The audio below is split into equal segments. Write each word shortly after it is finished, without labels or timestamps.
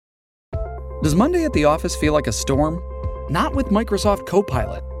Does Monday at the office feel like a storm? Not with Microsoft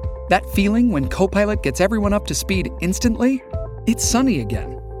Copilot. That feeling when Copilot gets everyone up to speed instantly? It's sunny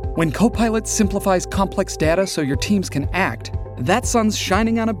again. When Copilot simplifies complex data so your teams can act, that sun's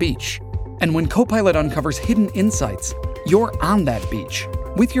shining on a beach. And when Copilot uncovers hidden insights, you're on that beach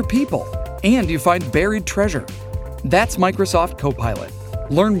with your people, and you find buried treasure. That's Microsoft Copilot.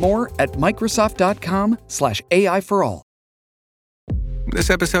 Learn more at Microsoft.com/AI for all.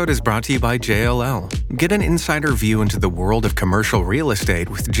 This episode is brought to you by JLL. Get an insider view into the world of commercial real estate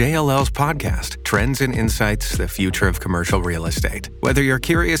with JLL's podcast, Trends and Insights, the Future of Commercial Real Estate. Whether you're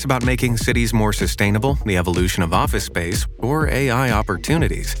curious about making cities more sustainable, the evolution of office space, or AI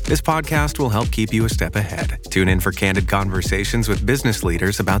opportunities, this podcast will help keep you a step ahead. Tune in for candid conversations with business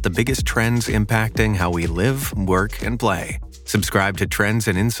leaders about the biggest trends impacting how we live, work, and play. Subscribe to Trends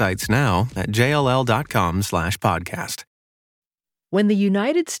and Insights now at jll.com/podcast. When the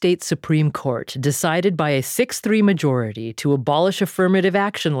United States Supreme Court decided by a 6-3 majority to abolish affirmative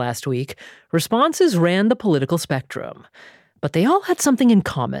action last week, responses ran the political spectrum. But they all had something in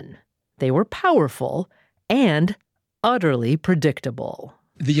common. They were powerful and utterly predictable.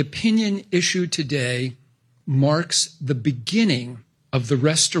 The opinion issued today marks the beginning of the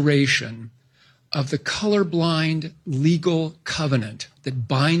restoration of the colorblind legal covenant that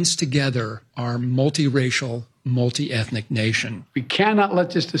binds together our multiracial, multi-ethnic nation. We cannot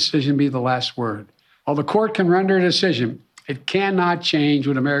let this decision be the last word. While the court can render a decision, it cannot change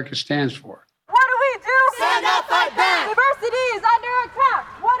what America stands for. What do we do? Stand up, fight back! Diversity is under attack!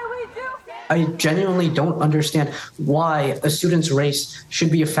 What do we do? I genuinely don't understand why a student's race should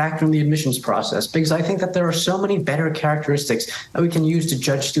be a factor in the admissions process, because I think that there are so many better characteristics that we can use to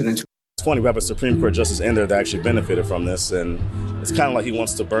judge students. It's funny, we have a Supreme Court justice in there that actually benefited from this, and it's kind of like he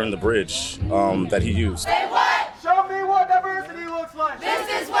wants to burn the bridge that he used. Say what? Show me what diversity looks like. This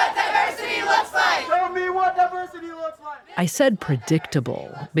is what diversity looks like. Show me what diversity looks like. I said predictable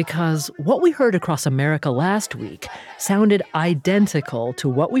because what we heard across America last week sounded identical to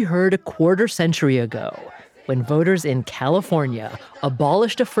what we heard a quarter century ago, when voters in California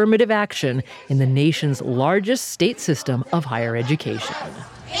abolished affirmative action in the nation's largest state system of higher education.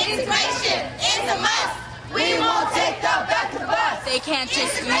 Integration is a must. We won't take the back to bus. They can't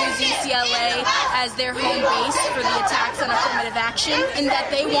just use UCLA as their home base for the attacks on affirmative action, and that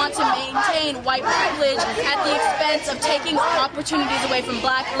they want to maintain white privilege at the expense of taking opportunities away from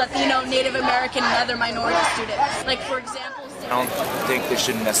Black, Latino, Native American, and other minority students. Like, for example, I don't think they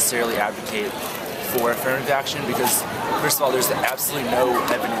should necessarily advocate for affirmative action because, first of all, there's absolutely no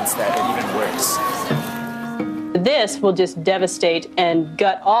evidence that it even works. This will just devastate and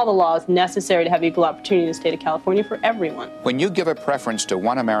gut all the laws necessary to have equal opportunity in the state of California for everyone. When you give a preference to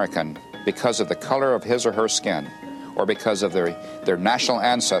one American because of the color of his or her skin or because of their national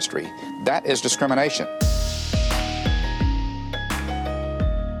ancestry, that is discrimination.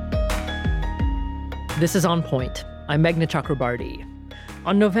 This is On Point. I'm Meghna Chakrabarti.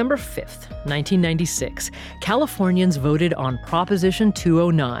 On November 5th, 1996, Californians voted on Proposition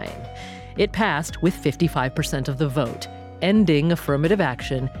 209. It passed with 55% of the vote, ending affirmative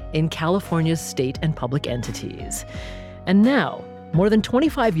action in California's state and public entities. And now, more than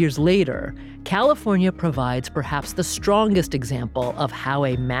 25 years later, California provides perhaps the strongest example of how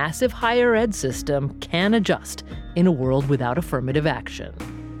a massive higher ed system can adjust in a world without affirmative action.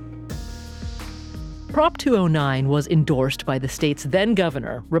 Prop 209 was endorsed by the state's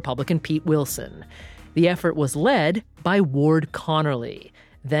then-governor, Republican Pete Wilson. The effort was led by Ward Connerly,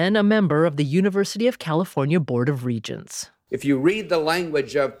 then a member of the University of California Board of Regents. If you read the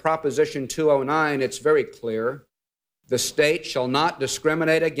language of Proposition 209, it's very clear. The state shall not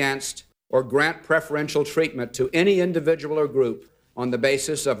discriminate against or grant preferential treatment to any individual or group on the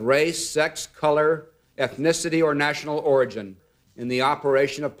basis of race, sex, color, ethnicity, or national origin in the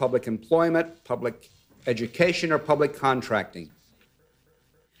operation of public employment, public education, or public contracting.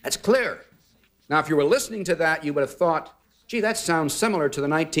 That's clear. Now, if you were listening to that, you would have thought, gee, that sounds similar to the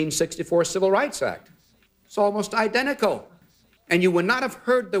 1964 Civil Rights Act. It's almost identical. And you would not have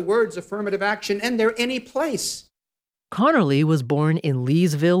heard the words affirmative action in there any place. Connerly was born in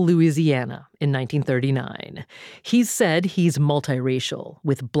Leesville, Louisiana in 1939. He's said he's multiracial,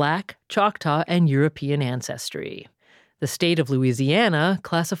 with Black, Choctaw, and European ancestry. The state of Louisiana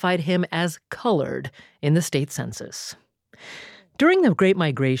classified him as colored in the state census. During the Great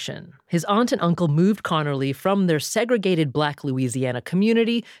Migration, his aunt and uncle moved Connerly from their segregated Black Louisiana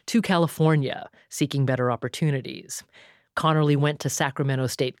community to California, seeking better opportunities. Connerly went to Sacramento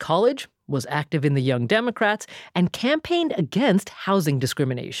State College, was active in the Young Democrats, and campaigned against housing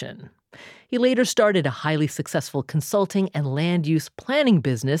discrimination. He later started a highly successful consulting and land use planning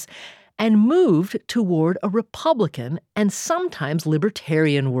business and moved toward a Republican and sometimes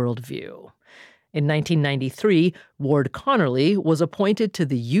libertarian worldview. In 1993, Ward Connerly was appointed to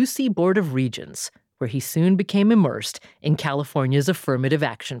the UC Board of Regents, where he soon became immersed in California's affirmative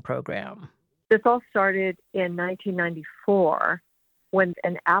action program. This all started in 1994 when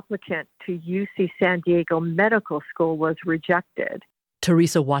an applicant to UC San Diego Medical School was rejected.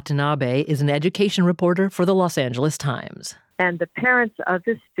 Teresa Watanabe is an education reporter for the Los Angeles Times. And the parents of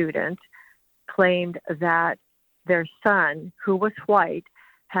the student claimed that their son, who was white,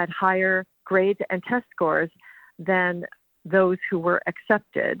 had higher grades and test scores than those who were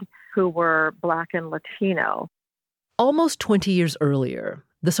accepted, who were Black and Latino. Almost 20 years earlier,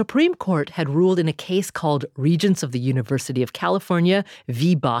 the Supreme Court had ruled in a case called Regents of the University of California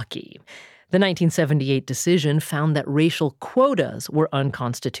v. Bakke. The 1978 decision found that racial quotas were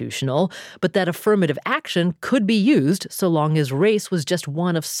unconstitutional, but that affirmative action could be used so long as race was just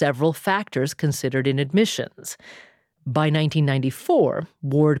one of several factors considered in admissions. By 1994,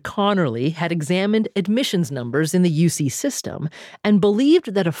 Ward Connerly had examined admissions numbers in the UC system and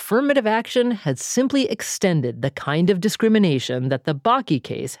believed that affirmative action had simply extended the kind of discrimination that the Bakke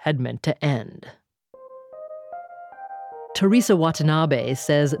case had meant to end. Teresa Watanabe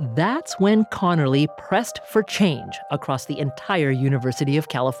says that's when Connerly pressed for change across the entire University of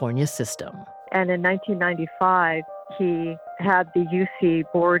California system. And in 1995, he had the UC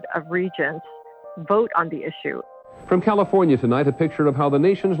Board of Regents vote on the issue. From California tonight, a picture of how the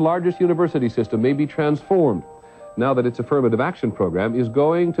nation's largest university system may be transformed now that its affirmative action program is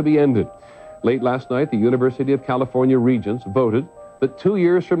going to be ended. Late last night, the University of California Regents voted that 2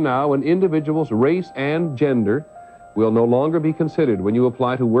 years from now, an individual's race and gender will no longer be considered when you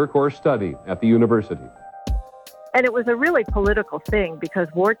apply to work or study at the university. And it was a really political thing because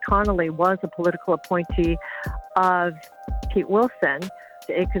Ward Connerly was a political appointee of Pete Wilson,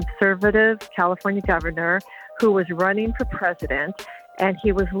 a conservative California governor who was running for president, and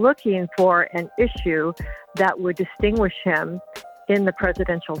he was looking for an issue that would distinguish him in the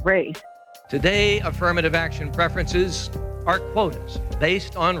presidential race. Today, affirmative action preferences are quotas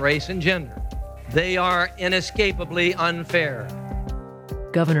based on race and gender. They are inescapably unfair.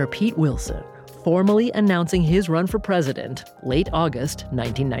 Governor Pete Wilson formally announcing his run for president late August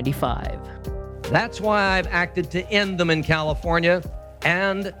 1995. That's why I've acted to end them in California,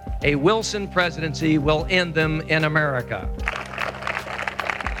 and a Wilson presidency will end them in America.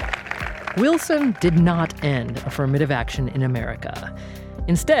 Wilson did not end affirmative action in America.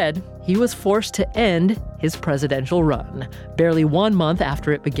 Instead, he was forced to end his presidential run, barely 1 month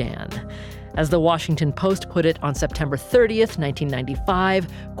after it began. As the Washington Post put it on September 30th, 1995,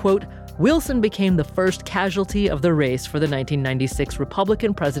 quote, Wilson became the first casualty of the race for the 1996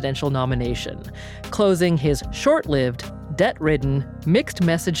 Republican presidential nomination, closing his short-lived, debt-ridden,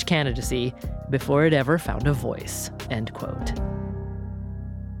 mixed-message candidacy before it ever found a voice, end quote.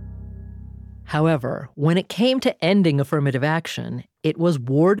 However, when it came to ending affirmative action, it was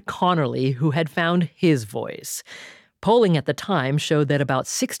Ward Connerly who had found his voice. Polling at the time showed that about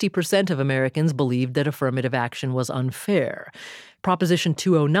 60% of Americans believed that affirmative action was unfair. Proposition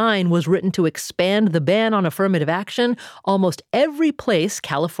 209 was written to expand the ban on affirmative action almost every place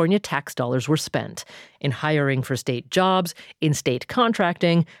California tax dollars were spent, in hiring for state jobs, in state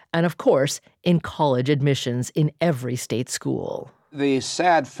contracting, and of course, in college admissions in every state school. The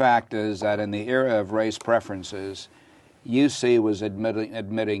sad fact is that in the era of race preferences, UC was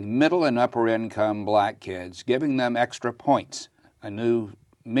admitting middle and upper income black kids, giving them extra points, a new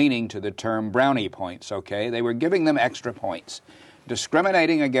meaning to the term brownie points, okay? They were giving them extra points,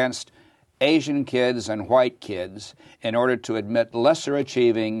 discriminating against Asian kids and white kids in order to admit lesser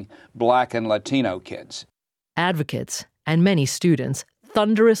achieving Black and Latino kids. Advocates and many students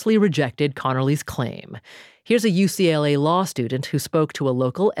thunderously rejected Connerly's claim. Here's a UCLA law student who spoke to a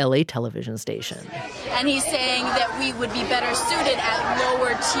local LA television station. And he's saying that we would be better suited at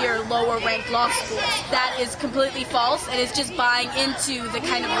lower tier, lower ranked law schools. That is completely false, and it's just buying into the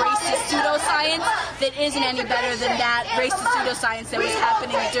kind of racist pseudoscience that isn't any better than that racist pseudoscience that was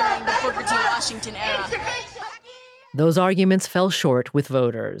happening during the Booker T. Washington era. Those arguments fell short with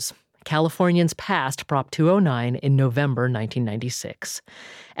voters. Californians passed Prop 209 in November 1996.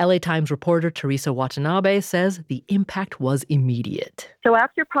 LA Times reporter Teresa Watanabe says the impact was immediate. So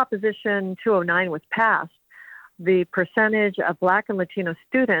after Proposition 209 was passed, the percentage of Black and Latino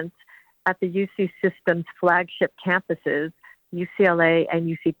students at the UC system's flagship campuses, UCLA and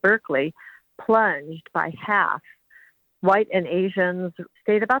UC Berkeley, plunged by half. White and Asians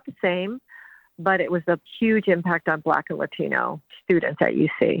stayed about the same, but it was a huge impact on Black and Latino students at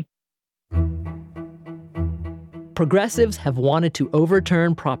UC. Progressives have wanted to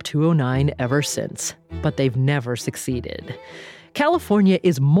overturn Prop 209 ever since, but they've never succeeded. California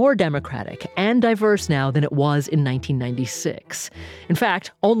is more democratic and diverse now than it was in 1996. In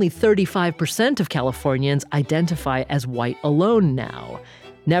fact, only 35% of Californians identify as white alone now.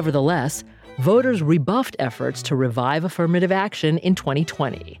 Nevertheless, voters rebuffed efforts to revive affirmative action in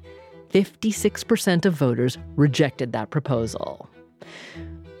 2020. 56% of voters rejected that proposal.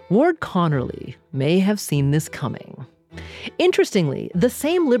 Ward Connerly may have seen this coming. Interestingly, the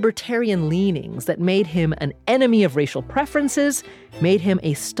same libertarian leanings that made him an enemy of racial preferences made him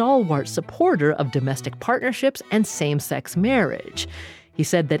a stalwart supporter of domestic partnerships and same-sex marriage. He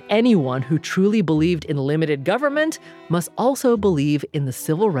said that anyone who truly believed in limited government must also believe in the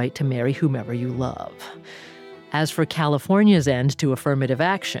civil right to marry whomever you love. As for California's end to affirmative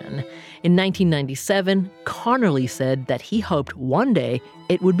action, in 1997, Connerly said that he hoped one day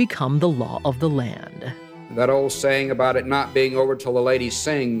it would become the law of the land. That old saying about it not being over till the lady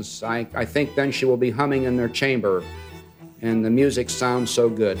sings, I think then she will be humming in their chamber, and the music sounds so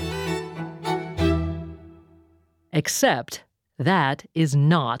good. Except that is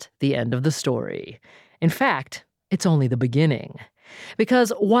not the end of the story. In fact, it's only the beginning.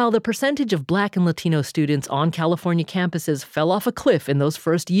 Because while the percentage of Black and Latino students on California campuses fell off a cliff in those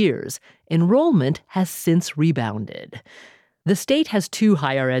first years, enrollment has since rebounded. The state has two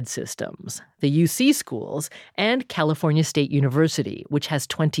higher ed systems, the UC schools and California State University, which has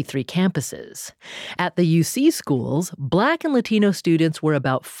 23 campuses. At the UC schools, Black and Latino students were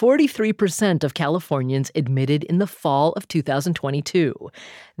about 43% of Californians admitted in the fall of 2022.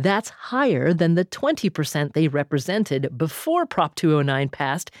 That's higher than the 20% they represented before Prop 209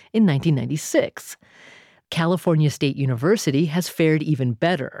 passed in 1996. California State University has fared even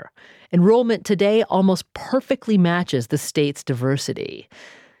better. Enrollment today almost perfectly matches the state's diversity,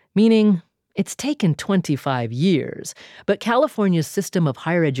 meaning it's taken 25 years, but California's system of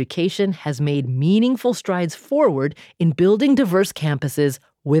higher education has made meaningful strides forward in building diverse campuses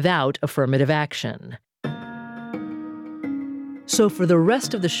without affirmative action. So for the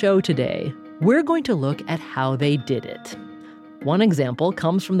rest of the show today, we're going to look at how they did it. One example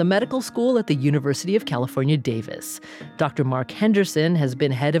comes from the medical school at the University of California, Davis. Dr. Mark Henderson has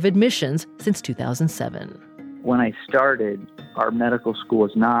been head of admissions since 2007. When I started, our medical school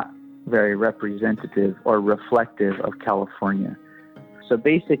was not very representative or reflective of California. So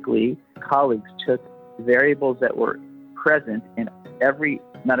basically, colleagues took variables that were present in every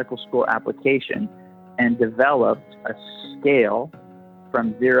medical school application and developed a scale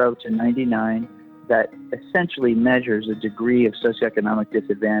from 0 to 99 that essentially measures a degree of socioeconomic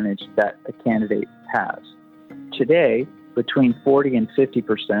disadvantage that a candidate has. Today, between 40 and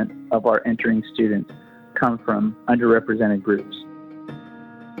 50% of our entering students come from underrepresented groups.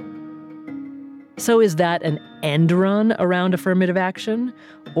 So is that an end run around affirmative action,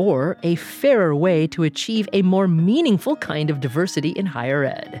 or a fairer way to achieve a more meaningful kind of diversity in higher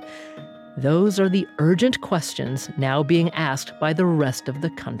ed? Those are the urgent questions now being asked by the rest of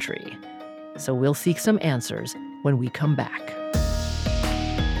the country. So we'll seek some answers when we come back.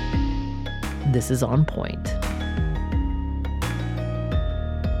 This is On Point.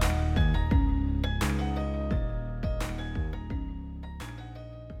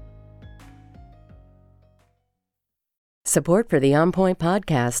 Support for the On Point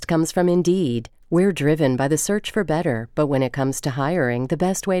podcast comes from Indeed. We're driven by the search for better, but when it comes to hiring, the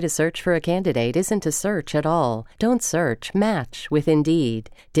best way to search for a candidate isn't to search at all. Don't search, match with Indeed.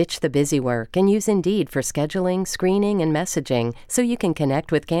 Ditch the busy work and use Indeed for scheduling, screening, and messaging so you can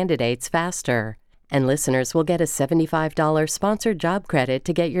connect with candidates faster. And listeners will get a $75 sponsored job credit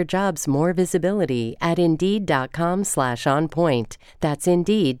to get your jobs more visibility at Indeed.com/onpoint. That's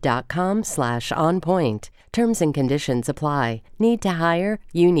Indeed.com/onpoint. Terms and conditions apply. Need to hire?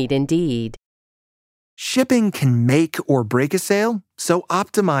 You need Indeed. Shipping can make or break a sale, so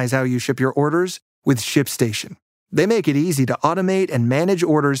optimize how you ship your orders with ShipStation. They make it easy to automate and manage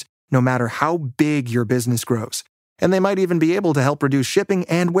orders no matter how big your business grows. And they might even be able to help reduce shipping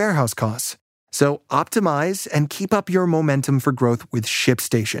and warehouse costs. So optimize and keep up your momentum for growth with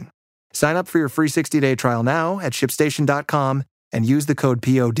ShipStation. Sign up for your free 60-day trial now at ShipStation.com and use the code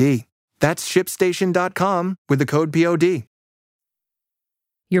POD. That's ShipStation.com with the code POD.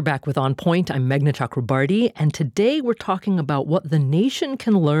 You're back with On Point. I'm Meghna Chakrabarti, and today we're talking about what the nation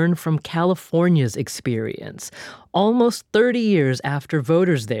can learn from California's experience, almost 30 years after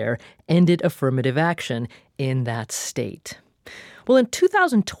voters there ended affirmative action in that state. Well, in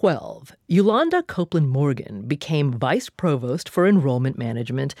 2012, Youlanda Copeland-Morgan became vice provost for enrollment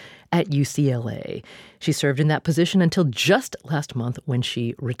management at UCLA. She served in that position until just last month when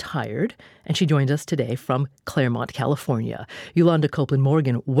she retired, and she joins us today from Claremont, California. Youlanda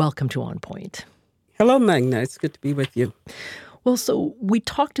Copeland-Morgan, welcome to On Point. Hello, Meghna. It's good to be with you. Well, so we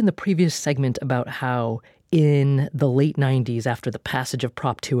talked in the previous segment about how in the late 90s, after the passage of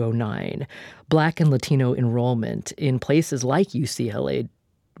Prop 209, Black and Latino enrollment in places like UCLA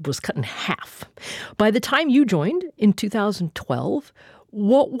was cut in half. By the time you joined in 2012,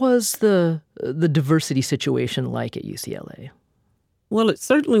 what was the diversity situation like at UCLA? Well, it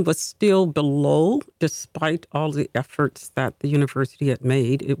certainly was still below, despite all the efforts that the university had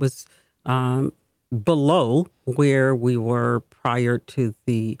made. It was below where we were prior to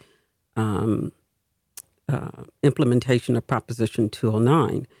the implementation of Proposition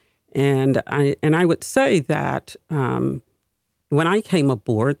 209. And I would say that when I came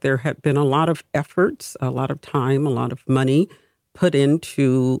aboard, there had been a lot of efforts, a lot of time, a lot of money put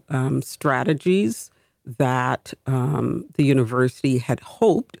into strategies that the university had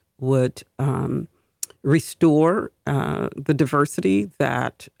hoped would restore the diversity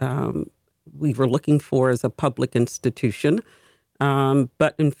that we were looking for as a public institution.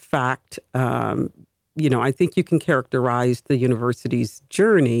 But in fact, I think you can characterize the university's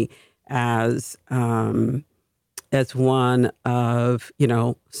journey as one of,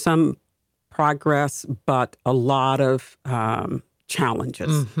 some progress, but a lot of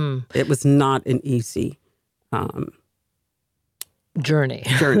challenges. Mm-hmm. It was not an easy journey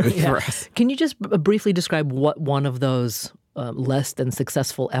for us. Can you just briefly describe what one of those less than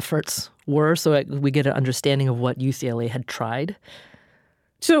successful efforts were, so we get an understanding of what UCLA had tried?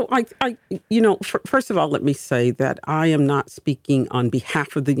 So first of all, let me say that I am not speaking on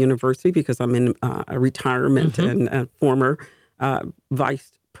behalf of the university because I'm in a retirement and a former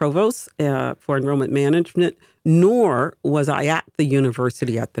vice provost for enrollment management, nor was I at the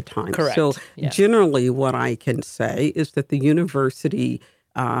university at the time. Correct. So generally what I can say is that the university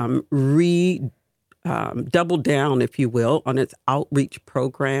doubled down, if you will, on its outreach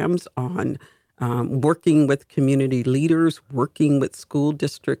programs, on working with community leaders, working with school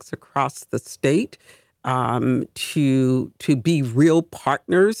districts across the state to be real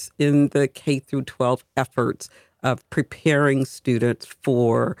partners in the K through 12 efforts of preparing students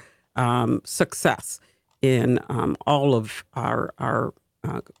for success in all of our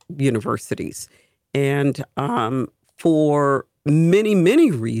universities. And for many,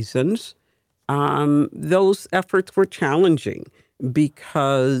 many reasons, those efforts were challenging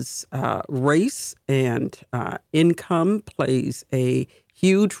because race and income plays a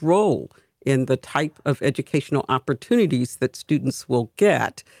huge role in the type of educational opportunities that students will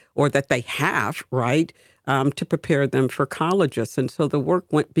get or that they have, right, to prepare them for colleges. And so the work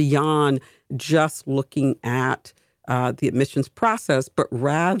went beyond just looking at the admissions process, but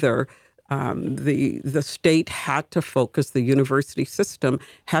rather the state had to focus, the university system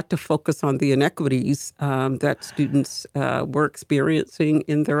had to focus on the inequities that students were experiencing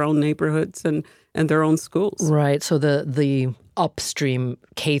in their own neighborhoods and their own schools. Right. So the upstream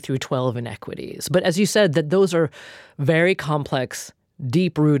K through 12 inequities. But as you said, that those are very complex,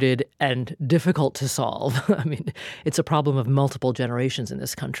 deep-rooted, and difficult to solve. I mean, it's a problem of multiple generations in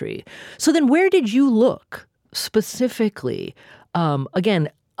this country. So then where did you look specifically, again,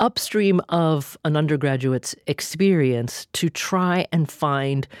 upstream of an undergraduate's experience to try and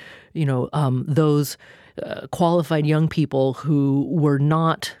find, those qualified young people who were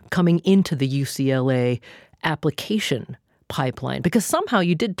not coming into the UCLA application pipeline? Because somehow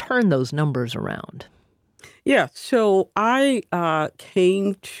you did turn those numbers around. Yeah, so I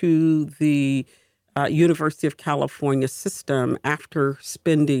came to the University of California system after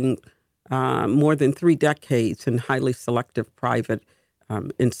spending more than 3 decades in highly selective private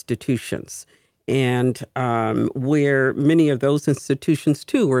institutions, and where many of those institutions,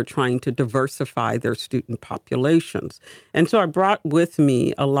 too, were trying to diversify their student populations. And so I brought with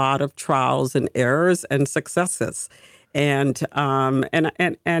me a lot of trials and errors and successes. And my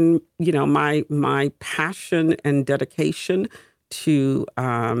passion and dedication to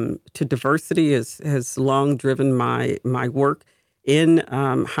diversity has long driven my work in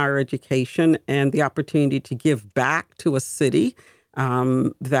higher education, and the opportunity to give back to a city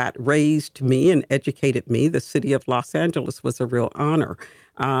that raised me and educated me. The city of Los Angeles was a real honor.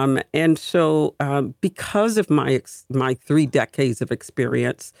 And so because of my 3 decades of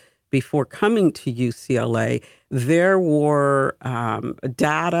experience before coming to UCLA, there were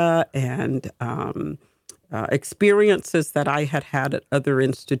data and experiences that I had at other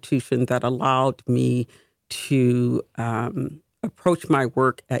institutions that allowed me to approach my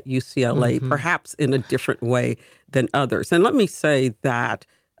work at UCLA, perhaps in a different way than others. And let me say that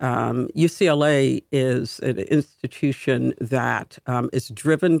UCLA is an institution that is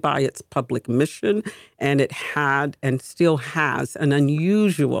driven by its public mission, and it had and still has an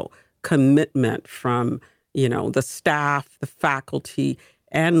unusual commitment from, the staff, the faculty,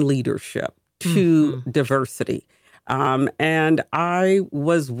 and leadership to diversity. And I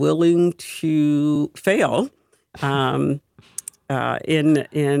was willing to fail in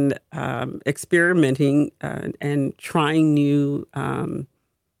experimenting and trying new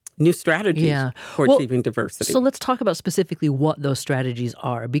strategies for achieving diversity. So let's talk about specifically what those strategies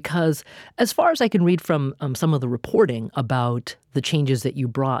are, because as far as I can read from some of the reporting about the changes that you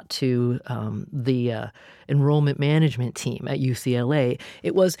brought to the enrollment management team at UCLA,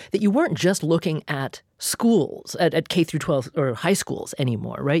 it was that you weren't just looking at schools, at K through 12 or high schools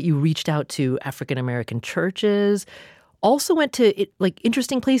anymore, right? You reached out to African-American churches, also went to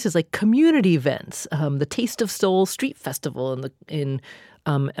interesting places like community events, the Taste of Soul Street Festival in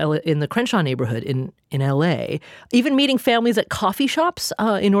the Crenshaw neighborhood in LA, even meeting families at coffee shops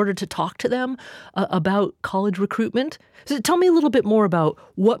in order to talk to them about college recruitment. So tell me a little bit more about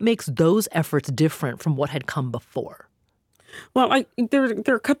what makes those efforts different from what had come before. Well, there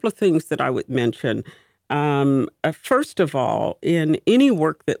are a couple of things that I would mention. First of all, in any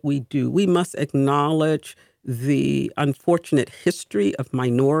work that we do, we must acknowledge the unfortunate history of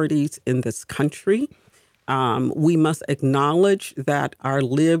minorities in this country. We must acknowledge that our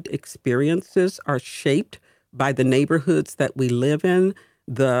lived experiences are shaped by the neighborhoods that we live in,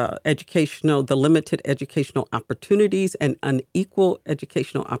 the limited educational opportunities and unequal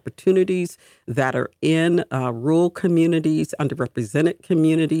educational opportunities that are in rural communities, underrepresented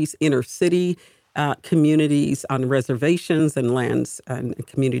communities, inner city communities on reservations and lands and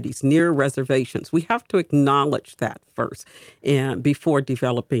communities near reservations. We have to acknowledge that first and before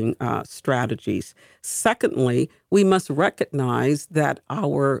developing strategies. Secondly, we must recognize that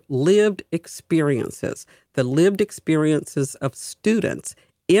our lived experiences, the lived experiences of students,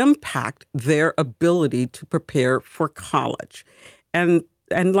 impact their ability to prepare for college. And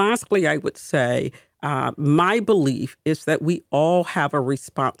lastly, I would say, my belief is that we all have a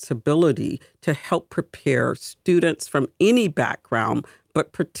responsibility to help prepare students from any background,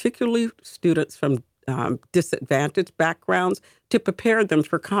 but particularly students from disadvantaged backgrounds, to prepare them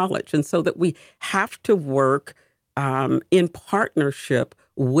for college. And so that we have to work in partnership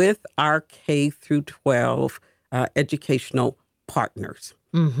with our K through 12 educational partners.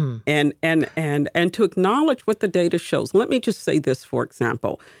 And to acknowledge what the data shows. Let me just say this, for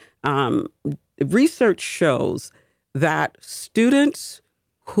example. Research shows that students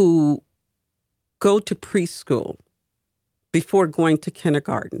who go to preschool before going to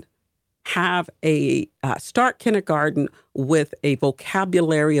kindergarten have start kindergarten with a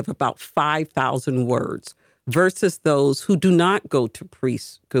vocabulary of about 5,000 words versus those who do not go to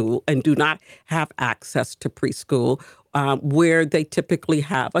preschool and do not have access to preschool, where they typically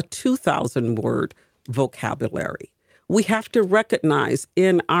have a 2,000-word vocabulary. We have to recognize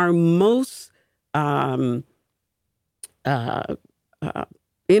in our most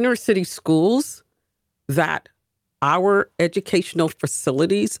inner city schools that our educational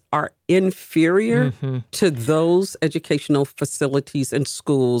facilities are inferior to those educational facilities and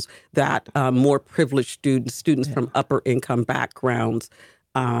schools that more privileged students from upper income backgrounds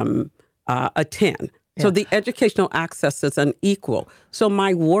attend. So the educational access is unequal. So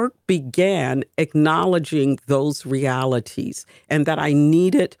my work began acknowledging those realities and that I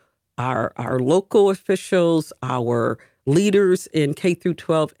needed our local officials, our leaders in K through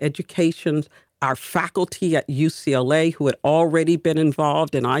 12 education, our faculty at UCLA who had already been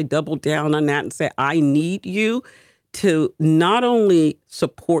involved, and I doubled down on that and said, I need you to not only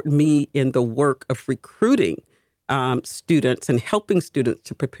support me in the work of recruiting students and helping students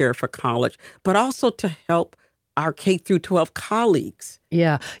to prepare for college, but also to help our K through 12 colleagues.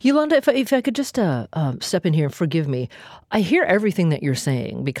 Yeah. Youlanda, if I could just step in here, forgive me. I hear everything that you're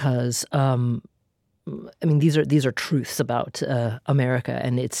saying because, these are truths about America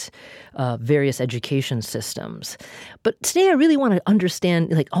and its various education systems. But today I really want to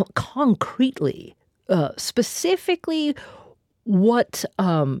understand, concretely, specifically what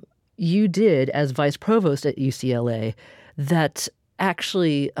you did as vice provost at UCLA that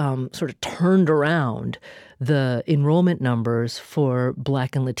actually sort of turned around the enrollment numbers for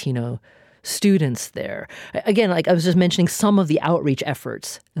Black and Latino students there. Again, like I was just mentioning some of the outreach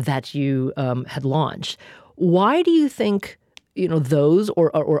efforts that you had launched. Why do you think, those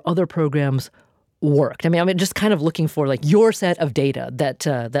or other programs worked? I mean, I'm just kind of looking for like your set of data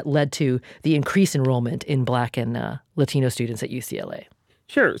that led to the increased enrollment in Black and Latino students at UCLA.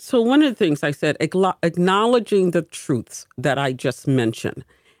 Sure. So one of the things I said, acknowledging the truths that I just mentioned.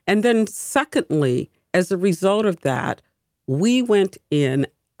 And then secondly, as a result of that, we went in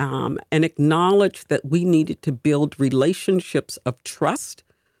and acknowledged that we needed to build relationships of trust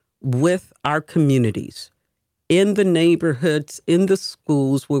with our communities, in the neighborhoods, in the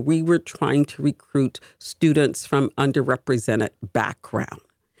schools where we were trying to recruit students from underrepresented background.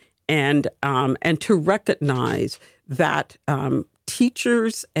 And to recognize that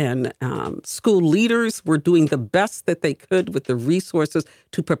teachers and school leaders were doing the best that they could with the resources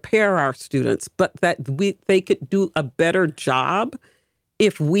to prepare our students, but that they could do a better job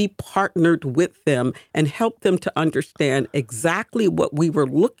if we partnered with them and helped them to understand exactly what we were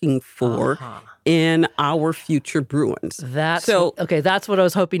looking for in our future Bruins. That's what I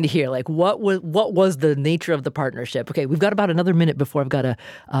was hoping to hear. Like, what was the nature of the partnership? Okay, we've got about another minute before I've got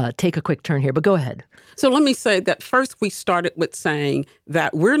to take a quick turn here, but go ahead. So let me say that first we started with saying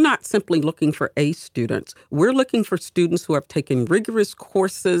that we're not simply looking for A students. We're looking for students who have taken rigorous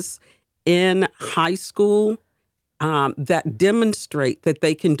courses in high school that demonstrate that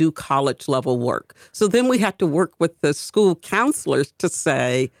they can do college level work. So then we had to work with the school counselors to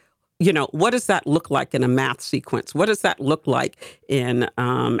say, you know, what does that look like in a math sequence? What does that look like in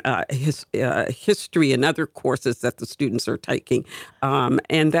history and other courses that the students are taking?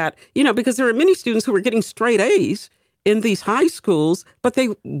 And that, you know, because there are many students who are getting straight A's in these high schools, but they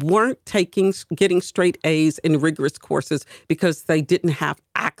weren't getting straight A's in rigorous courses because they didn't have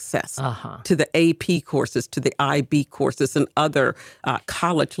access to the AP courses, to the IB courses, and other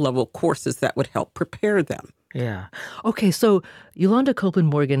college level courses that would help prepare them. Yeah. Okay, so Youlanda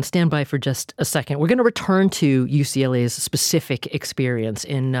Copeland-Morgan, stand by for just a second. We're going to return to UCLA's specific experience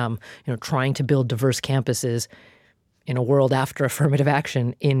in trying to build diverse campuses in a world after affirmative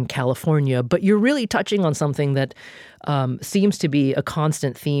action in California. But you're really touching on something that seems to be a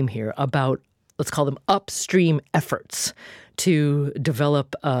constant theme here about, let's call them upstream efforts to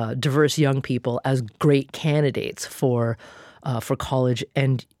develop diverse young people as great candidates for college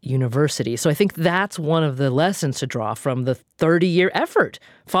and university. So I think that's one of the lessons to draw from the 30-year effort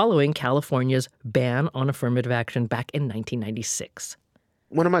following California's ban on affirmative action back in 1996.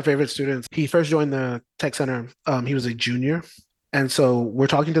 One of my favorite students, he first joined the tech center. He was a junior. And so we're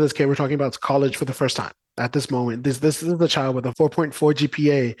talking to this kid, we're talking about college for the first time. At this moment, this is the child with a 4.4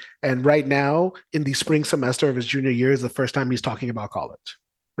 GPA. And right now, in the spring semester of his junior year, is the first time he's talking about college,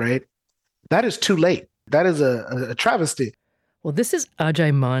 right? That is too late. That is a travesty. Well, this is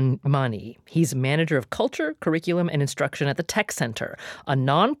Ajay Mani. He's manager of culture, curriculum, and instruction at the Tech Center, a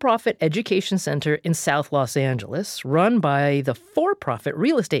nonprofit education center in South Los Angeles run by the for-profit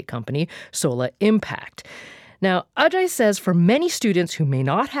real estate company Sola Impact. Now, Ajay says for many students who may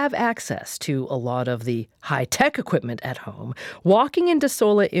not have access to a lot of the high-tech equipment at home, walking into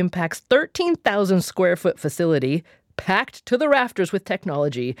Sola Impact's 13,000 square foot facility, packed to the rafters with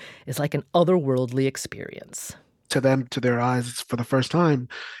technology, is like an otherworldly experience. To them, to their eyes, it's for the first time,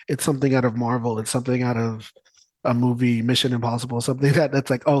 it's something out of Marvel. It's something out of a movie, Mission Impossible, something that's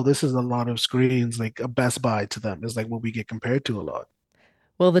like, oh, this is a lot of screens, like a Best Buy to them is like what we get compared to a lot.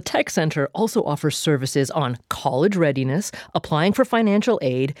 Well, the Tech Center also offers services on college readiness, applying for financial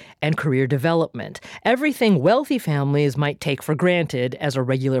aid, and career development. Everything wealthy families might take for granted as a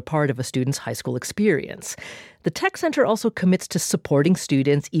regular part of a student's high school experience. The Tech Center also commits to supporting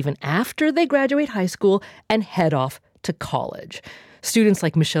students even after they graduate high school and head off to college. Students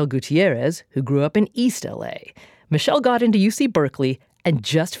like Michelle Gutierrez, who grew up in East LA. Michelle got into UC Berkeley and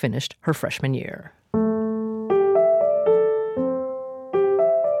just finished her freshman year.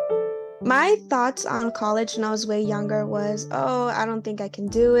 My thoughts on college when I was way younger was, I don't think I can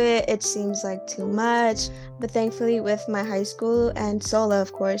do it. It seems like too much. But thankfully with my high school and Sola,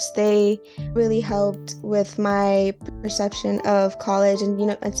 of course, they really helped with my perception of college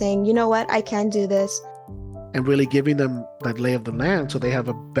and saying, you know what, I can do this. And really giving them that lay of the land so they have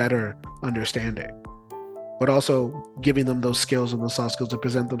a better understanding. But also giving them those skills and those soft skills to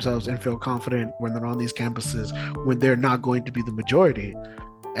present themselves and feel confident when they're on these campuses, when they're not going to be the majority.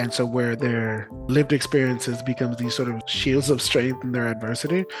 And so where their lived experiences becomes these sort of shields of strength in their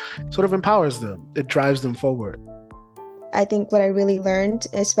adversity, sort of empowers them. It drives them forward. I think what I really learned,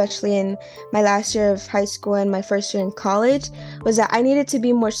 especially in my last year of high school and my first year in college, was that I needed to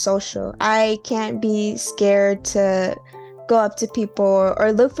be more social. I can't be scared to go up to people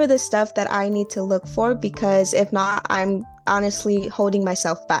or look for the stuff that I need to look for, because if not, I'm honestly holding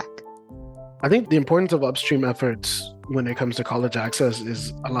myself back. I think the importance of upstream efforts when it comes to college access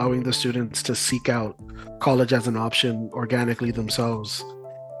is allowing the students to seek out college as an option organically themselves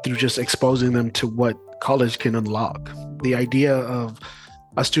through just exposing them to what college can unlock. The idea of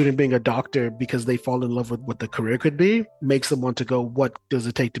a student being a doctor because they fall in love with what the career could be makes them want to go, what does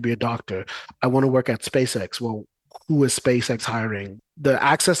it take to be a doctor? I want to work at SpaceX. Well, who is SpaceX hiring? The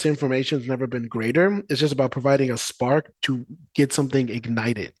access to information has never been greater. It's just about providing a spark to get something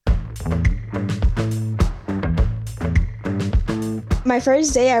ignited. My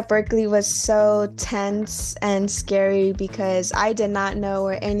first day at Berkeley was so tense and scary because I did not know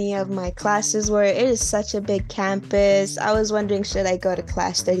where any of my classes were. It is such a big campus. I was wondering, should I go to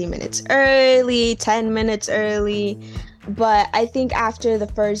class 30 minutes early, 10 minutes early? But I think after the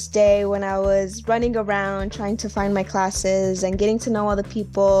first day, when I was running around trying to find my classes and getting to know all the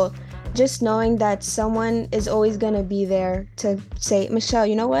people, just knowing that someone is always going to be there to say, Michelle,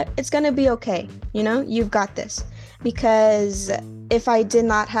 you know what? It's going to be okay. You know, you've got this. Because if I did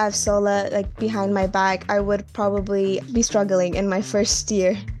not have SOLA behind my back, I would probably be struggling in my first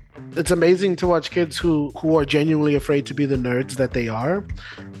year. It's amazing to watch kids who are genuinely afraid to be the nerds that they are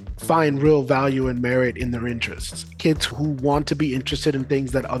find real value and merit in their interests. Kids who want to be interested in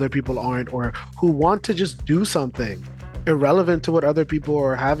things that other people aren't, or who want to just do something irrelevant to what other people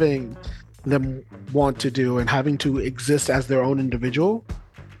are having them want to do and having to exist as their own individual.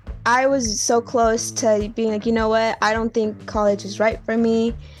 I was so close to being like, you know what, I don't think college is right for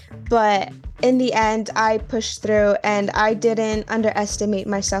me. But in the end, I pushed through and I didn't underestimate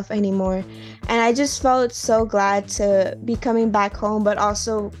myself anymore. And I just felt so glad to be coming back home, but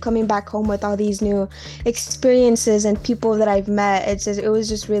also coming back home with all these new experiences and people that I've met. It was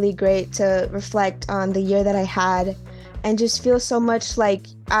just really great to reflect on the year that I had and just feel so much like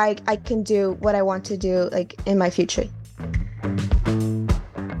I can do what I want to do in my future.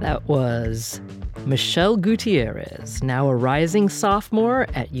 That was Michelle Gutierrez, now a rising sophomore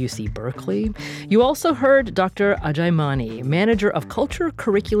at UC Berkeley. You also heard Dr. Ajay Mani, manager of culture,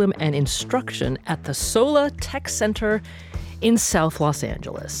 curriculum, and instruction at the SOLA Tech Center in South Los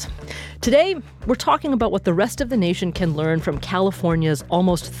Angeles. Today, we're talking about what the rest of the nation can learn from California's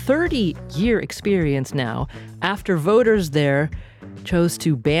almost 30-year experience now after voters there chose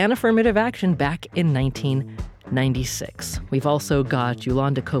to ban affirmative action back in 1996. We've also got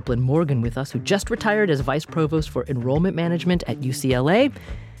Youlanda Copeland-Morgan with us, who just retired as Vice Provost for Enrollment Management at UCLA.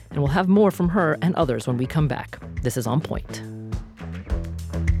 And we'll have more from her and others when we come back. This is On Point.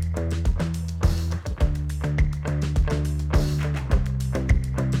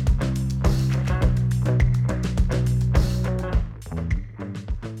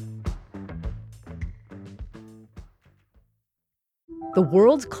 The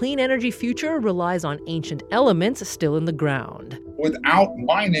world's clean energy future relies on ancient elements still in the ground. Without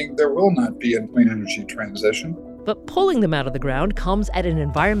mining, there will not be a clean energy transition. But pulling them out of the ground comes at an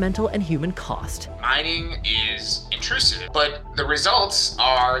environmental and human cost. Mining is intrusive, but the results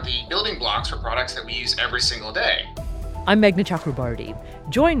are the building blocks for products that we use every single day. I'm Meghna Chakrabarti.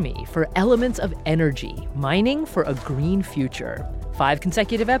 Join me for Elements of Energy, Mining for a Green Future. 5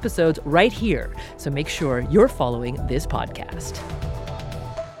 consecutive episodes right here, so make sure you're following this podcast.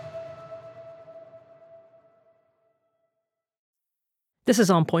 This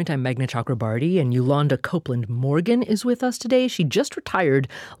is On Point. I'm Meghna Chakrabarti, and Youlanda Copeland-Morgan is with us today. She just retired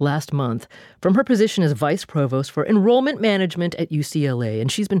last month from her position as Vice Provost for Enrollment Management at UCLA, and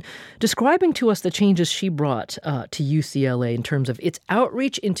she's been describing to us the changes she brought to UCLA in terms of its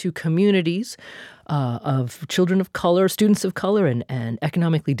outreach into communities of children of color, students of color, and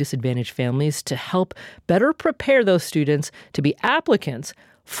economically disadvantaged families to help better prepare those students to be applicants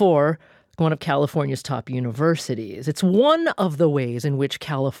for one of California's top universities. It's one of the ways in which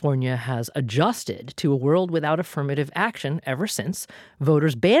California has adjusted to a world without affirmative action ever since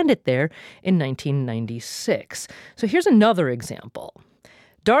voters banned it there in 1996. So here's another example.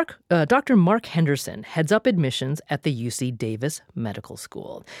 Dr. Mark Henderson heads up admissions at the UC Davis Medical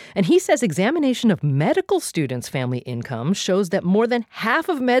School. And he says examination of medical students' family income shows that more than half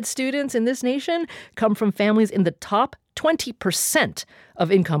of med students in this nation come from families in the top 20%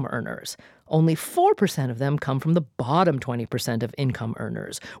 of income earners. Only 4% of them come from the bottom 20% of income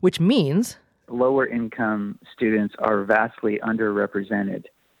earners, which means lower income students are vastly underrepresented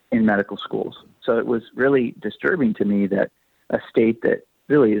in medical schools. So it was really disturbing to me that a state that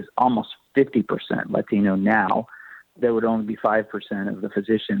really is almost 50% Latino now, there would only be 5% of the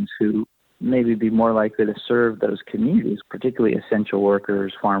physicians who maybe be more likely to serve those communities, particularly essential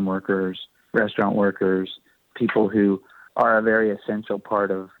workers, farm workers, restaurant workers, people who are a very essential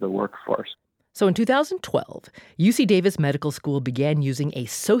part of the workforce. So in 2012, UC Davis Medical School began using a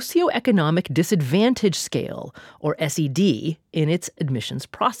socioeconomic disadvantage scale, or SED, in its admissions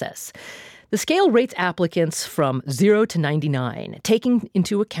process. The scale rates applicants from 0 to 99, taking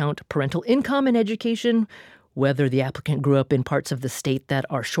into account parental income and education, whether the applicant grew up in parts of the state that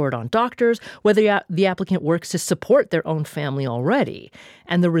are short on doctors, whether the applicant works to support their own family already.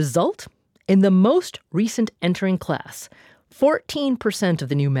 And the result? In the most recent entering class, 14% of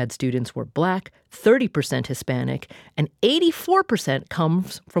the new med students were Black, 30% Hispanic, and 84%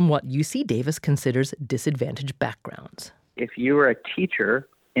 comes from what UC Davis considers disadvantaged backgrounds. If you were a teacher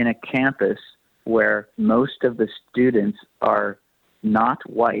in a campus where most of the students are not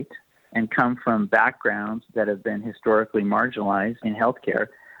white and come from backgrounds that have been historically marginalized in healthcare,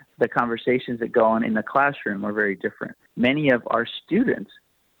 the conversations that go on in the classroom are very different. Many of our students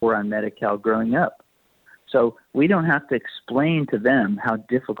were on Medi-Cal growing up. So we don't have to explain to them how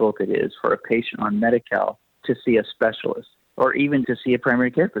difficult it is for a patient on Medi-Cal to see a specialist or even to see a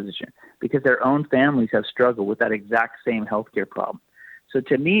primary care physician, because their own families have struggled with that exact same healthcare problem. So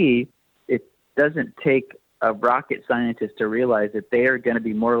to me, it doesn't take a rocket scientist to realize that they are going to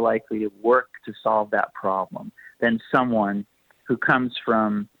be more likely to work to solve that problem than someone who comes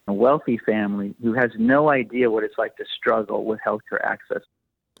from a wealthy family who has no idea what it's like to struggle with healthcare access.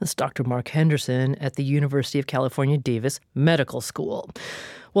 That's Dr. Mark Henderson at the University of California, Davis Medical School.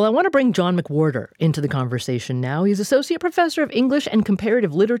 Well, I want to bring John McWhorter into the conversation now. He's Associate Professor of English and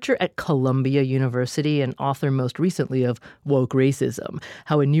Comparative Literature at Columbia University and author most recently of Woke Racism,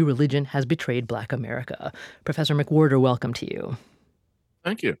 How a New Religion Has Betrayed Black America. Professor McWhorter, welcome to you.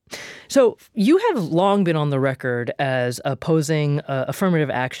 Thank you. So you have long been on the record as opposing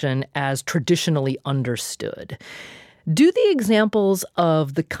affirmative action as traditionally understood. Do the examples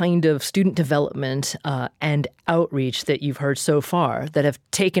of the kind of student development and outreach that you've heard so far that have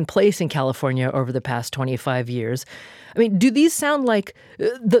taken place in California over the past 25 years, I mean, do these sound like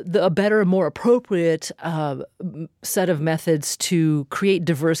a better, more appropriate set of methods to create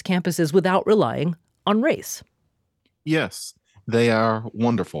diverse campuses without relying on race? Yes, they are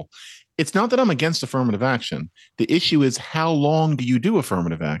wonderful. It's not that I'm against affirmative action. The issue is, how long do you do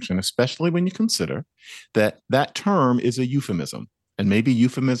affirmative action, especially when you consider that that term is a euphemism. And maybe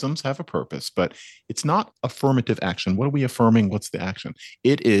euphemisms have a purpose, but it's not affirmative action. What are we affirming? What's the action?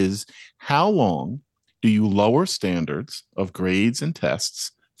 It is, how long do you lower standards of grades and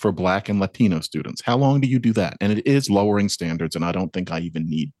tests for Black and Latino students? How long do you do that? And it is lowering standards, and I don't think I even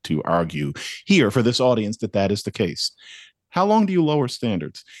need to argue here for this audience that that is the case. How long do you lower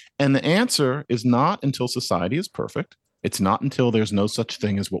standards? And the answer is not until society is perfect. It's not until there's no such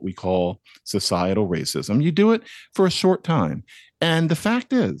thing as what we call societal racism. You do it for a short time. And the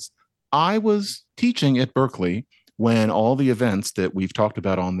fact is, I was teaching at Berkeley when all the events that we've talked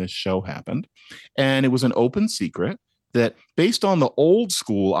about on this show happened. And it was an open secret that, based on the old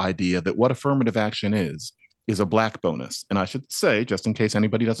school idea that what affirmative action is a Black bonus. And I should say, just in case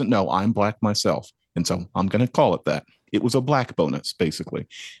anybody doesn't know, I'm Black myself. And so I'm going to call it that. It was a Black bonus, basically.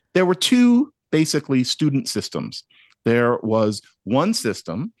 There were two, basically, student systems. There was one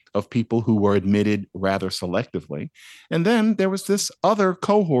system of people who were admitted rather selectively. And then there was this other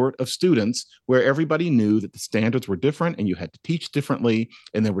cohort of students where everybody knew that the standards were different and you had to teach differently,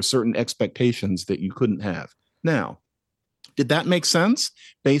 and there were certain expectations that you couldn't have. Now, did that make sense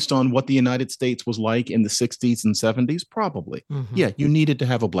based on what the United States was like in the 60s and 70s? Probably. Mm-hmm. Yeah, you needed to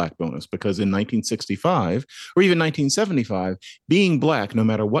have a Black bonus because in 1965 or even 1975, being Black, no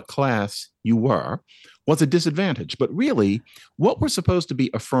matter what class you were, was a disadvantage. But really, what we're supposed to be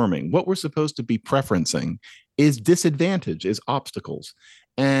affirming, what we're supposed to be preferencing is disadvantage, is obstacles.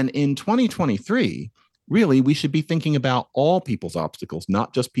 And in 2023, really, we should be thinking about all people's obstacles,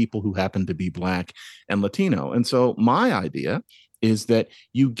 not just people who happen to be Black and Latino. And so my idea is that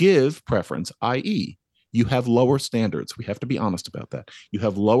you give preference, i.e., you have lower standards. We have to be honest about that. You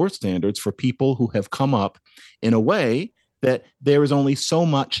have lower standards for people who have come up in a way that there is only so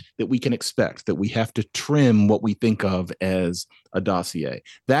much that we can expect, that we have to trim what we think of as a dossier.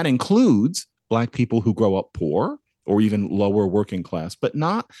 That includes Black people who grow up poor, or even lower working class, but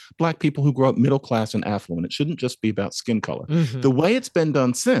not Black people who grow up middle class and affluent. It shouldn't just be about skin color. Mm-hmm. The way it's been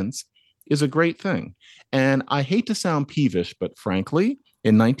done since is a great thing. And I hate to sound peevish, but frankly,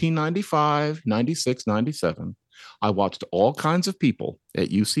 in 1995, 96, 97, I watched all kinds of people at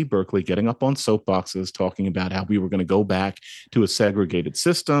UC Berkeley getting up on soapboxes talking about how we were going to go back to a segregated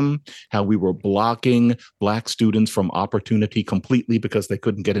system, how we were blocking Black students from opportunity completely because they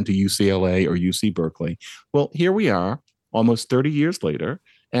couldn't get into UCLA or UC Berkeley. Well, here we are almost 30 years later,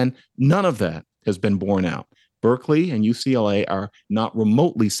 and none of that has been borne out. Berkeley and UCLA are not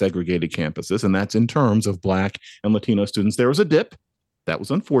remotely segregated campuses, and that's in terms of Black and Latino students. There was a dip. That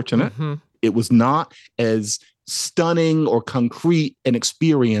was unfortunate. Mm-hmm. It was not as stunning or concrete an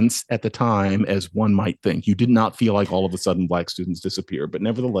experience at the time as one might think. You did not feel like all of a sudden Black students disappeared, but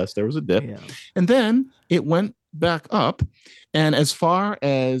nevertheless, there was a dip. Yeah. And then it went back up. And as far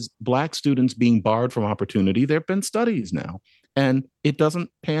as Black students being barred from opportunity, there have been studies now, and it doesn't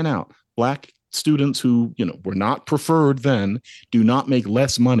pan out. Black students who, were not preferred then do not make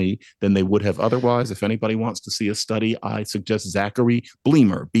less money than they would have otherwise. If anybody wants to see a study, I suggest Zachary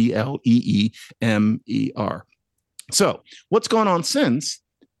Bleemer, Bleemer. So what's gone on since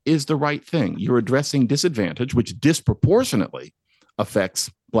is the right thing. You're addressing disadvantage, which disproportionately affects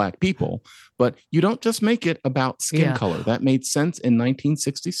Black people, but you don't just make it about skin color. That made sense in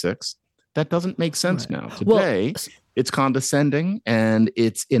 1966. That doesn't make sense now. Today, it's condescending and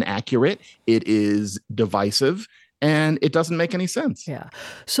it's inaccurate. It is divisive and it doesn't make any sense. Yeah.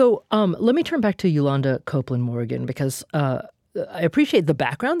 So let me turn back to Youlanda Copeland-Morgan because I appreciate the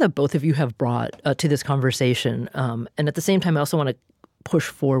background that both of you have brought to this conversation. And at the same time, I also want to push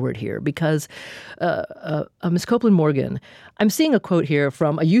forward here because Ms. Copeland-Morgan, I'm seeing a quote here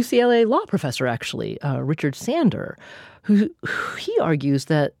from a UCLA law professor, actually, Richard Sander, who he argues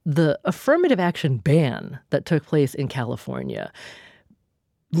that the affirmative action ban that took place in California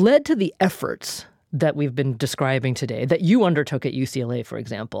led to the efforts that we've been describing today, that you undertook at UCLA, for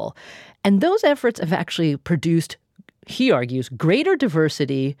example. And those efforts have actually produced, he argues, greater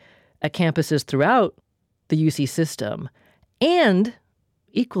diversity at campuses throughout the UC system and,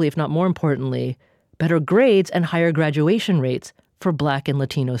 equally, if not more importantly, better grades and higher graduation rates for Black and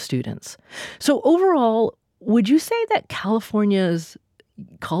Latino students. So overall, would you say that California's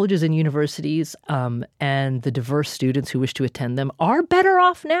colleges and universities and the diverse students who wish to attend them are better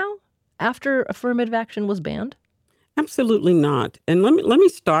off now after affirmative action was banned? Absolutely not. And let me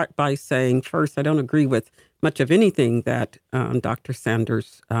start by saying, first, I don't agree with much of anything that Dr.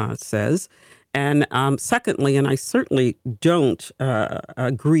 Sanders says. And secondly, and I certainly don't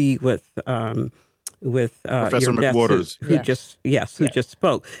agree with Professor McWhorter, who just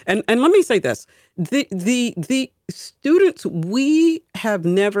spoke. And let me say this: the students, we have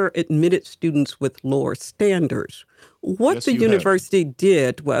admitted students with lower standards. What the university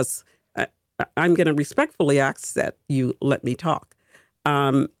did was, I'm going to respectfully ask that you let me talk.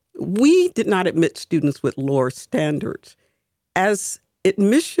 We did not admit students with lower standards. As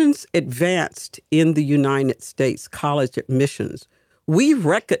admissions advanced in the United States, college admissions, we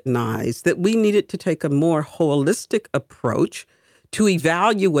recognized that we needed to take a more holistic approach to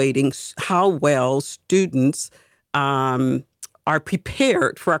evaluating how well students are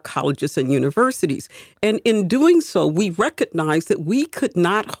prepared for our colleges and universities. And in doing so, we recognized that we could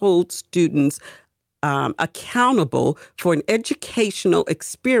not hold students accountable for an educational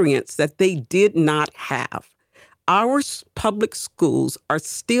experience that they did not have. Our public schools are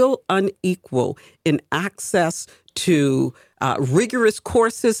still unequal in access to rigorous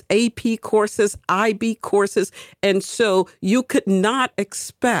courses, AP courses, IB courses. And so you could not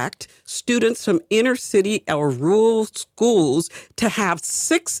expect students from inner city or rural schools to have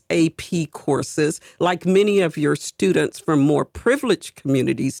 6 AP courses like many of your students from more privileged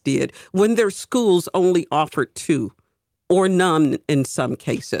communities did when their schools only offered 2. Or none in some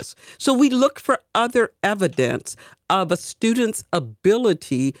cases. So we look for other evidence of a student's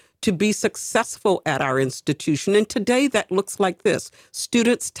ability to be successful at our institution. And today that looks like this.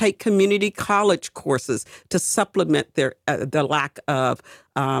 Students take community college courses to supplement their the lack of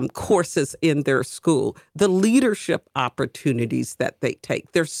courses in their school, the leadership opportunities that they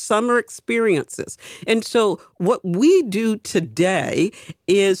take, their summer experiences. And so what we do today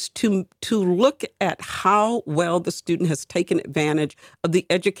is to look at how well the student has taken advantage of the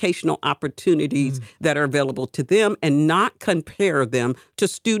educational opportunities that are available to them and not compare them to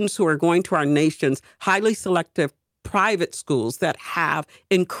students who are going to our nation's highly selective private schools that have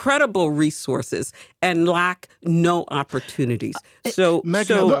incredible resources and lack no opportunities.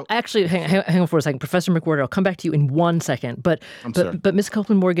 Actually, hang on for a second. Professor McWhorter, I'll come back to you in 1 second. But Ms.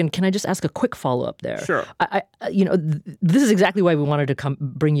 Copeland-Morgan, can I just ask a quick follow-up there? Sure. This is exactly why we wanted to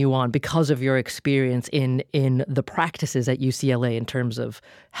bring you on, because of your experience in the practices at UCLA in terms of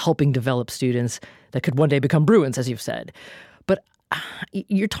helping develop students that could one day become Bruins, as you've said. But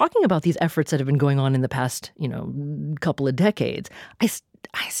you're talking about these efforts that have been going on in the past, couple of decades. I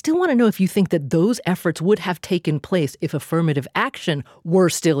still want to know if you think that those efforts would have taken place if affirmative action were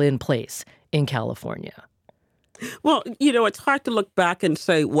still in place in California. Well, it's hard to look back and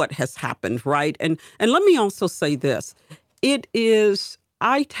say what has happened, right? And let me also say this. It is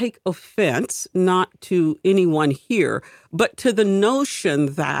I take offense, not to anyone here, but to the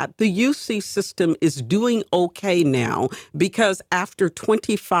notion that the UC system is doing okay now because after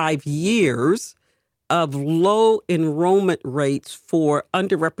 25 years of low enrollment rates for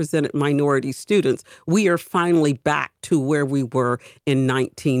underrepresented minority students, we are finally back to where we were in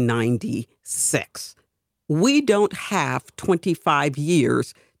 1996. We don't have 25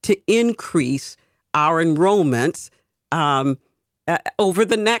 years to increase our enrollments over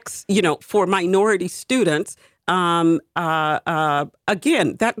the next, for minority students. Again,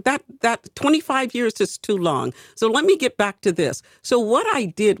 that 25 years is too long. So let me get back to this. So what I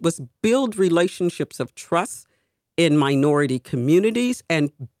did was build relationships of trust in minority communities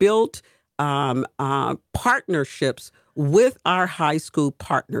and built partnerships with our high school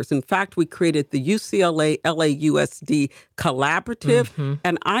partners. In fact, we created the UCLA LAUSD Collaborative,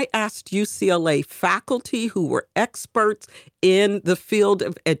 and I asked UCLA faculty who were experts in the field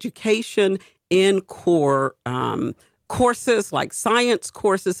of education in core courses like science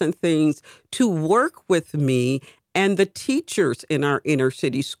courses and things to work with me and the teachers in our inner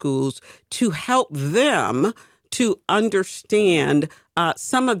city schools to help them to understand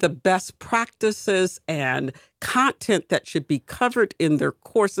some of the best practices and content that should be covered in their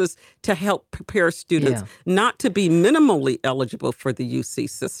courses to help prepare students not to be minimally eligible for the UC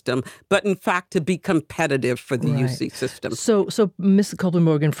system, but in fact to be competitive for the UC system. So Ms.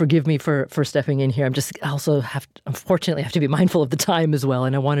 Copeland-Morgan, forgive me for stepping in here. I'm just also unfortunately have to be mindful of the time as well,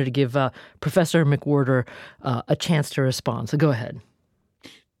 and I wanted to give Professor McWhorter a chance to respond. So go ahead.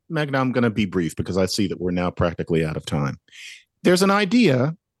 Meghna, I'm going to be brief because I see that we're now practically out of time. There's an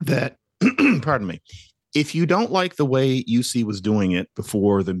idea that, pardon me, if you don't like the way UC was doing it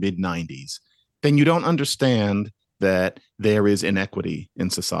before the mid-90s, then you don't understand that there is inequity in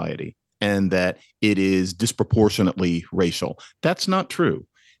society and that it is disproportionately racial. That's not true.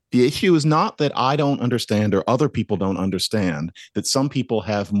 The issue is not that I don't understand or other people don't understand that some people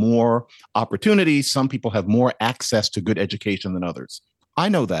have more opportunities, some people have more access to good education than others. I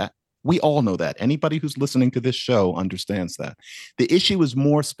know that. We all know that. Anybody who's listening to this show understands that. The issue is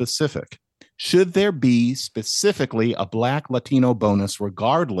more specific. Should there be specifically a Black Latino bonus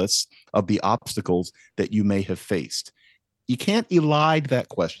regardless of the obstacles that you may have faced? You can't elide that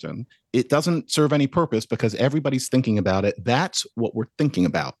question. It doesn't serve any purpose because everybody's thinking about it. That's what we're thinking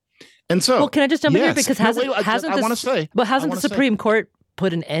about. And so, well, can I just jump in here because hasn't the Supreme Court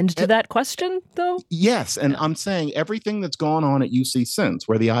put an end to that question, though? Yes, and I'm saying everything that's gone on at UC since,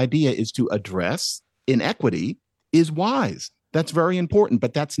 where the idea is to address inequity, is wise. That's very important,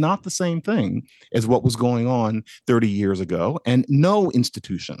 but that's not the same thing as what was going on 30 years ago. And no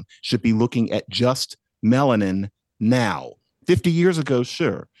institution should be looking at just melanin now. 50 years ago,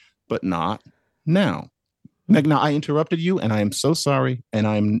 sure, but not now. Meghna, I interrupted you, and I am so sorry, and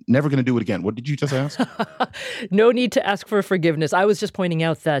I'm never going to do it again. What did you just ask? No need to ask for forgiveness. I was just pointing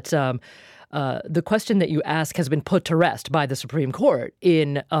out that the question that you ask has been put to rest by the Supreme Court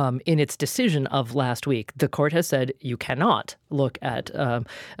in its decision of last week. The court has said you cannot look at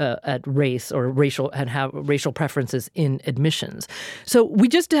race or racial and have racial preferences in admissions. So we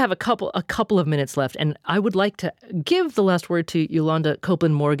just have a couple of minutes left, and I would like to give the last word to Youlanda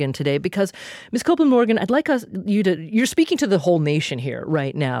Copeland-Morgan today because Ms. Copeland-Morgan, I'd like you're speaking to the whole nation here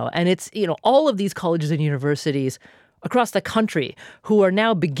right now, and it's all of these colleges and universities across the country who are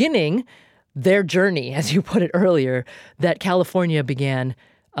now beginning their journey, as you put it earlier, that California began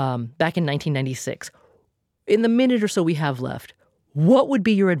back in 1996. In the minute or so we have left, what would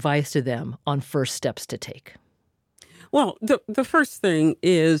be your advice to them on first steps to take? Well, the first thing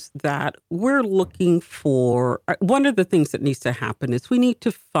is that we're looking for, one of the things that needs to happen is we need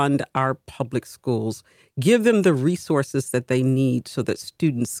to fund our public schools, give them the resources that they need so that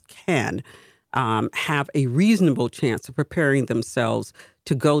students can have a reasonable chance of preparing themselves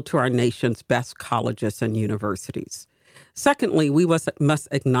to go to our nation's best colleges and universities. Secondly, we must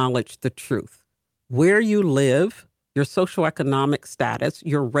acknowledge the truth. Where you live, your socioeconomic status,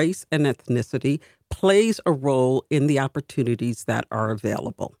 your race and ethnicity plays a role in the opportunities that are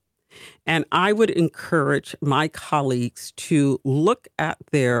available. And I would encourage my colleagues to look at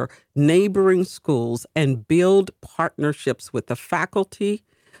their neighboring schools and build partnerships with the faculty,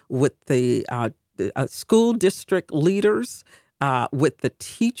 with the school district leaders, with the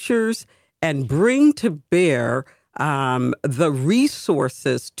teachers, and bring to bear the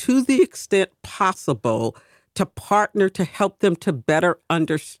resources to the extent possible to partner to help them to better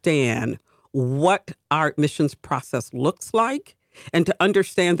understand what our admissions process looks like and to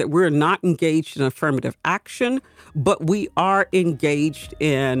understand that we're not engaged in affirmative action, but we are engaged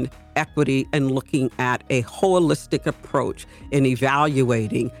in equity and looking at a holistic approach in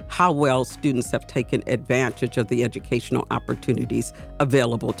evaluating how well students have taken advantage of the educational opportunities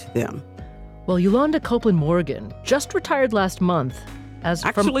available to them. Well, Youlanda Copeland-Morgan just retired last month.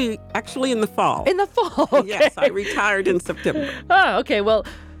 Actually in the fall. In the fall, okay. Yes, I retired in September. Oh, okay. Well,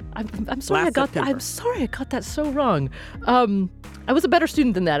 I'm sorry I got that so wrong. I was a better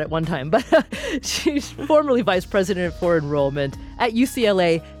student than that at one time, but she's formerly vice president for enrollment at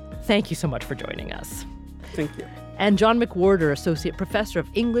UCLA. Thank you so much for joining us. Thank you. And John McWhorter, associate professor of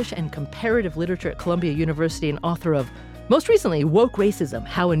English and comparative literature at Columbia University and author of, most recently, Woke Racism: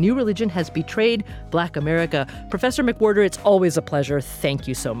 How a New Religion Has Betrayed Black America. Professor McWhorter, it's always a pleasure. Thank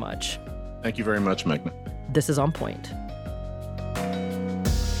you so much. Thank you very much, Meghna. This is On Point.